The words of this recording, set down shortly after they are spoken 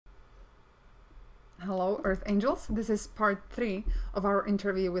Hello, Earth Angels. This is part 3 of our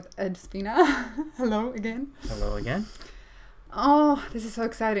interview with Ed Spina. Hello again. Hello again. Oh, this is so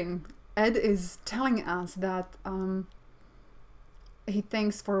exciting. Ed is telling us that he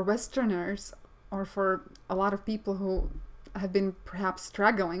thinks for Westerners or for a lot of people who have been perhaps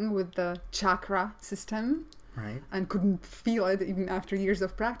struggling with the chakra system Right. and couldn't feel it even after years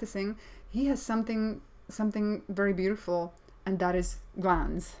of practicing, he has something very beautiful, and that is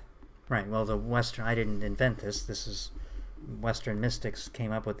glands. Right. Well, I didn't invent this. This is Western mystics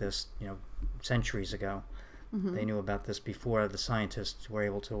came up with this, centuries ago. Mm-hmm. They knew about this before the scientists were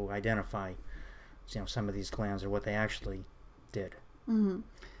able to identify, some of these glands or what they actually did. Mm-hmm.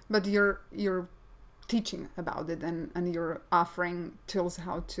 But you're teaching about it, and you're offering tools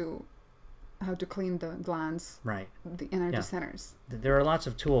how to clean the glands, Right. the energy centers. There are lots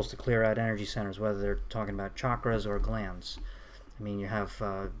of tools to clear out energy centers, whether they're talking about chakras or glands. I mean, you have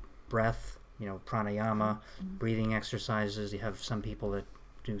breath, pranayama, breathing exercises. You have some people that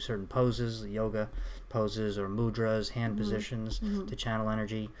do certain poses, yoga poses or mudras, hand positions to channel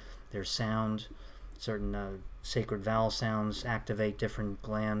energy. There's sound. Certain sacred vowel sounds activate different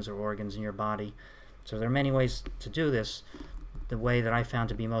glands or organs in your body. So there are many ways to do this. The way that I found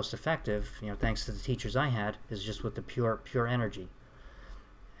to be most effective, thanks to the teachers I had, is just with the pure energy.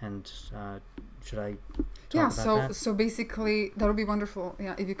 And should I talk about that? So basically that would be wonderful.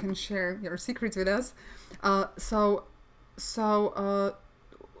 Yeah, if you can share your secrets with us.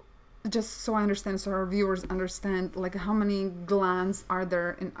 Just so I understand, so our viewers understand, like, how many glands are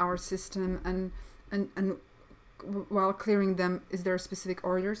there in our system, and while clearing them, is there a specific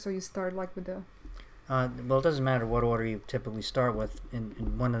order? So you start like with the... Well, it doesn't matter what order you typically start with.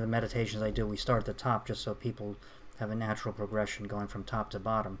 In one of the meditations I do, we start at the top just so people have a natural progression going from top to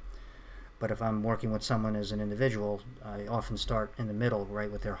bottom. But if I'm working with someone as an individual, I often start in the middle, right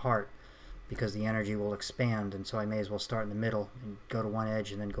with their heart, because the energy will expand, and so I may as well start in the middle and go to one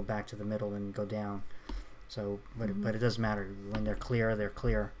edge and then go back to the middle and go down. So, but it doesn't matter. When they're clear,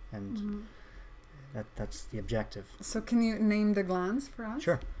 and that's the objective. So can you name the glands for us?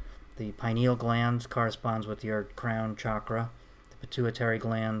 Sure. The pineal gland corresponds with your crown chakra. The pituitary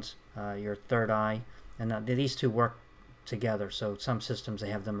gland, your third eye, and these two work together. So some systems they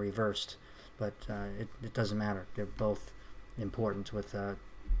have them reversed, but it doesn't matter. They're both important with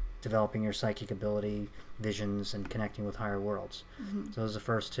developing your psychic ability, visions, and connecting with higher worlds. So those are the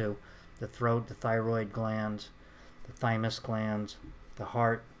first two. The throat, the thyroid gland, the thymus gland, the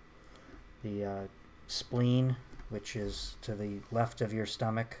heart, the spleen, which is to the left of your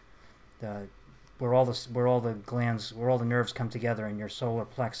stomach, where all the nerves come together in your solar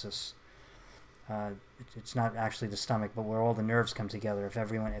plexus. It's not actually the stomach, but where all the nerves come together. If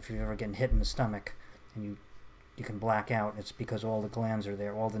you're ever getting hit in the stomach and you can black out, it's because all the glands are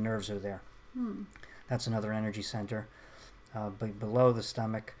there, all the nerves are there. That's another energy center. But below the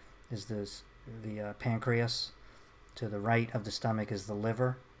stomach is the pancreas. To the right of the stomach is the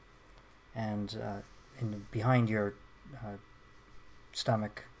liver, and behind your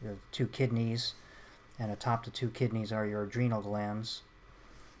stomach, the two kidneys, and atop the two kidneys are your adrenal glands.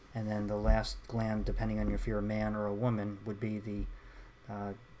 And then the last gland, depending on if you're a man or a woman, would be the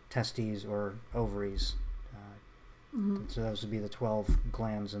testes or ovaries. So those would be the 12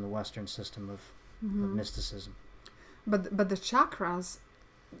 glands in the Western system of mysticism. But the chakras,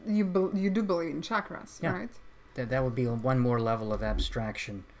 you do believe in chakras, Yeah. right? That would be one more level of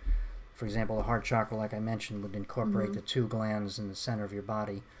abstraction. For example, the heart chakra, like I mentioned, would incorporate the two glands in the center of your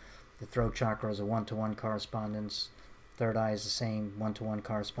body. The throat chakra is a one-to-one correspondence. Third eye is the same, one-to-one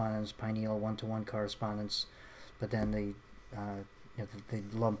correspondence. Pineal, one-to-one correspondence. But then they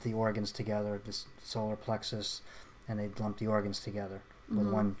lump the organs together, the solar plexus, and they lump the organs together with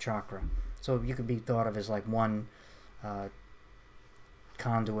one chakra. So you could be thought of as like one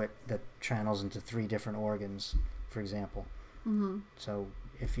conduit that channels into 3 different organs, for example. So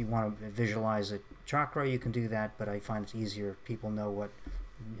if you want to visualize a chakra, you can do that, but I find it's easier. People know what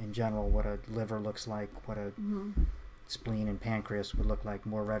a liver looks like, what a spleen and pancreas would look like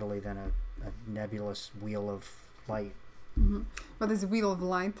more readily than a nebulous wheel of light. But this wheel of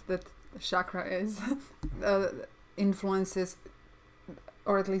light that chakra is influences,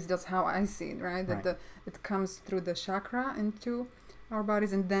 or at least that's how I see it, right? That it comes through the chakra into our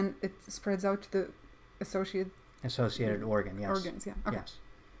bodies, and then it spreads out to the associated organ. Yes. Organs, yeah. Okay. Yes.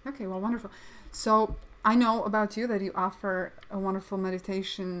 Okay, well, wonderful. So I know about you that you offer a wonderful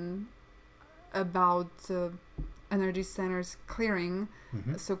meditation about energy centers clearing,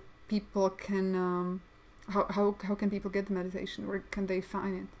 so people can. How can people get the meditation? Where can they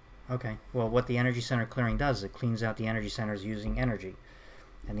find it? Okay. Well, what the energy center clearing does, it cleans out the energy centers using energy.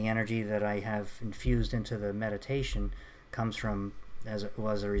 And the energy that I have infused into the meditation comes from, as it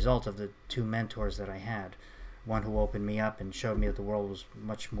was a result of the two mentors that I had. One who opened me up and showed me that the world was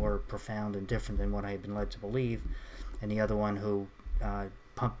much more profound and different than what I had been led to believe, and the other one who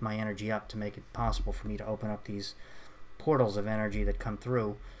pumped my energy up to make it possible for me to open up these portals of energy that come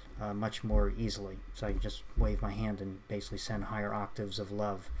through much more easily. So I can just wave my hand and basically send higher octaves of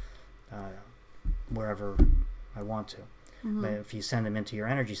love wherever I want to. Mm-hmm. But if you send them into your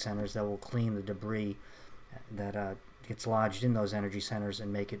energy centers, that will clean the debris that gets lodged in those energy centers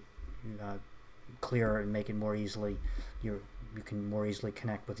and make it clearer and make it more easily. You can more easily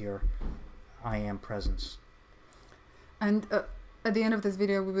connect with your I am presence. And at the end of this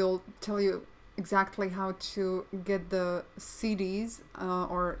video, we will tell you exactly how to get the CDs,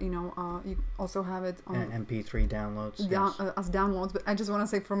 or you also have it on MP3 downloads as downloads. But I just want to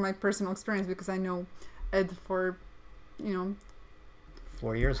say from my personal experience, because I know Ed for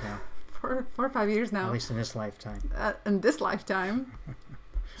 4 years now. 4 or 5 years now. At least in this lifetime. In this lifetime.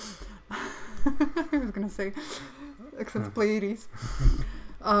 I was gonna say, except Pleiades.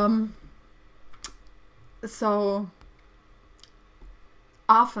 So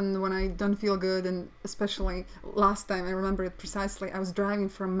often when I don't feel good, and especially last time, I remember it precisely, I was driving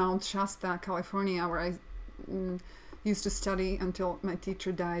from Mount Shasta, California, where I used to study until my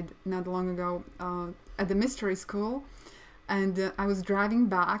teacher died not long ago, at the mystery school. And I was driving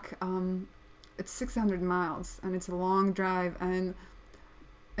back. It's 600 miles and it's a long drive, and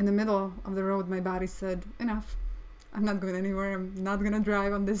in the middle of the road my body said, enough, I'm not going anywhere, I'm not gonna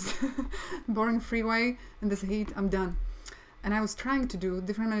drive on this boring freeway in this heat, I'm done. And I was trying to do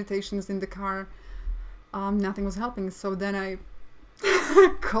different meditations in the car, nothing was helping. So then I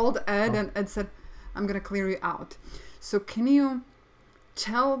called Ed, and Ed said, I'm gonna clear you out. So can you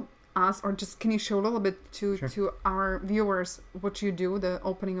tell us, or just can you show a little bit to our viewers what you do, the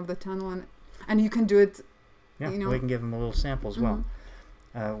opening of the tunnel, and you can do it. Yeah, we can give them a little sample as well.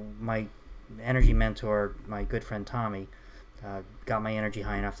 My energy mentor, my good friend Tommy, got my energy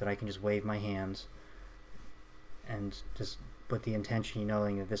high enough that I can just wave my hands and just put the intention,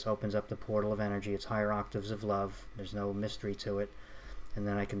 knowing that this opens up the portal of energy. It's higher octaves of love. There's no mystery to it. And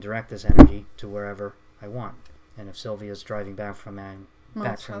then I can direct this energy to wherever I want. And if Sylvia's driving back from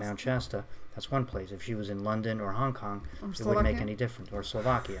Mount Shasta, that's one place. If she was in London or Hong Kong, it wouldn't make any difference. Or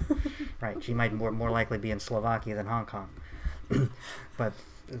Slovakia. Right. She might more likely be in Slovakia than Hong Kong. But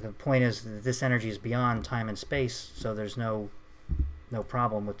the point is that this energy is beyond time and space, so there's no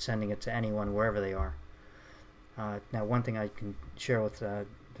problem with sending it to anyone wherever they are. Now, one thing I can share with the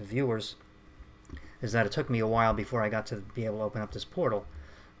viewers is that it took me a while before I got to be able to open up this portal.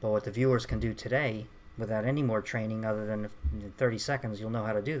 But what the viewers can do today, without any more training other than in 30 seconds you'll know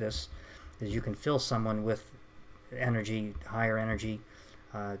how to do this, is you can fill someone with energy, higher energy,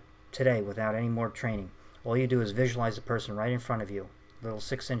 today without any more training. All you do is visualize the person right in front of you, a little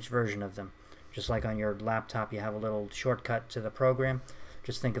 6-inch version of them. Just like on your laptop you have a little shortcut to the program,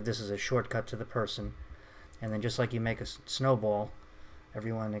 just think of this as a shortcut to the person. And then just like you make a snowball,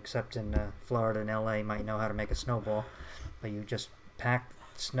 everyone except in Florida and LA might know how to make a snowball, but you just pack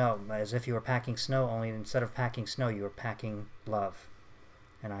snow as if you were packing snow, only instead of packing snow you were packing love.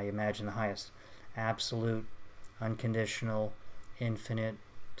 And I imagine the highest, absolute, unconditional, infinite,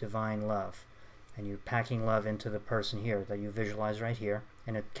 divine love. And you're packing love into the person here that you visualize right here,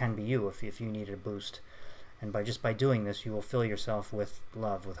 and it can be you if you needed a boost. And just by doing this, you will fill yourself with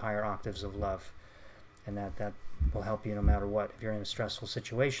love, with higher octaves of love. And that will help you no matter what. If you're in a stressful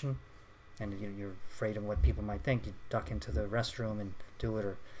situation and you're afraid of what people might think, you duck into the restroom and do it,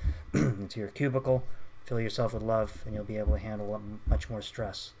 or into your cubicle, fill yourself with love, and you'll be able to handle much more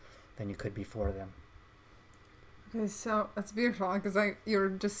stress than you could before then. Okay, so that's beautiful, because you're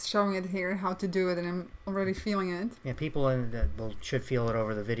just showing it here how to do it, and I'm already feeling it. Yeah, people should feel it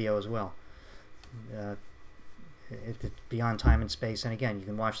over the video as well. It's beyond time and space, and again, you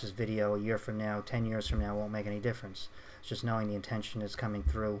can watch this video a year from now, 10 years from now, it won't make any difference. It's just knowing the intention is coming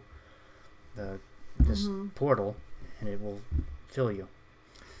through this portal, and it will fill you.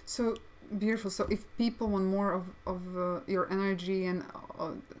 So beautiful. So if people want more of your energy and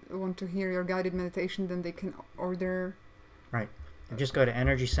want to hear your guided meditation, then they can order. Right. And just go to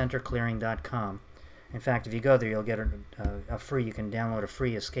energycenterclearing.com. In fact, if you go there, you'll get you can download a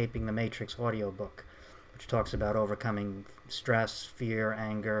free Escaping the Matrix audiobook, which talks about overcoming stress, fear,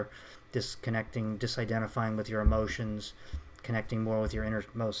 anger, disconnecting, disidentifying with your emotions, connecting more with your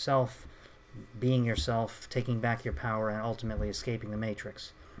innermost self, being yourself, taking back your power, and ultimately escaping the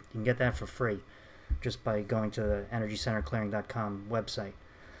matrix. You can get that for free just by going to the energycenterclearing.com website.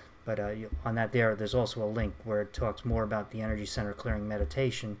 But on that there's also a link where it talks more about the energy center clearing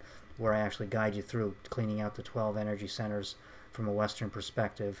meditation, where I actually guide you through cleaning out the 12 energy centers from a Western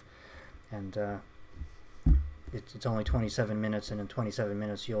perspective. And it's only 27 minutes, and in 27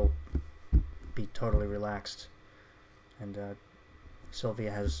 minutes you'll be totally relaxed. And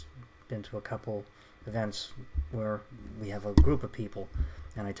Sylvia has been to a couple events where we have a group of people,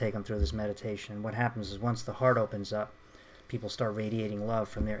 and I take them through this meditation. What happens is once the heart opens up, people start radiating love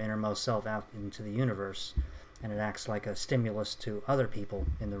from their innermost self out into the universe, and it acts like a stimulus to other people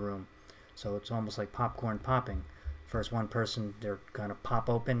in the room. So it's almost like popcorn popping. First one person, they're going to pop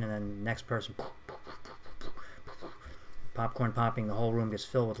open, and then the next person, popcorn popping, the whole room gets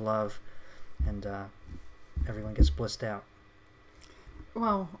filled with love, and everyone gets blissed out.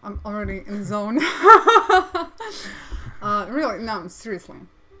 Wow, I'm already in the zone. Really, no, seriously.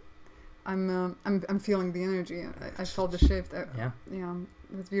 I'm feeling the energy. I felt the shift. Yeah,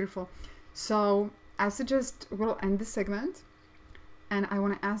 that's beautiful. So I suggest we'll end this segment, and I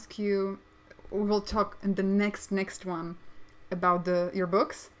want to ask you. We'll talk in the next one about your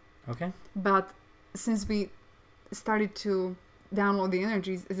books. Okay. But since we started to download the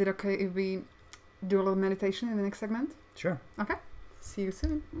energies, is it okay if we do a little meditation in the next segment? Sure. Okay. See you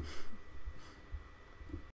soon.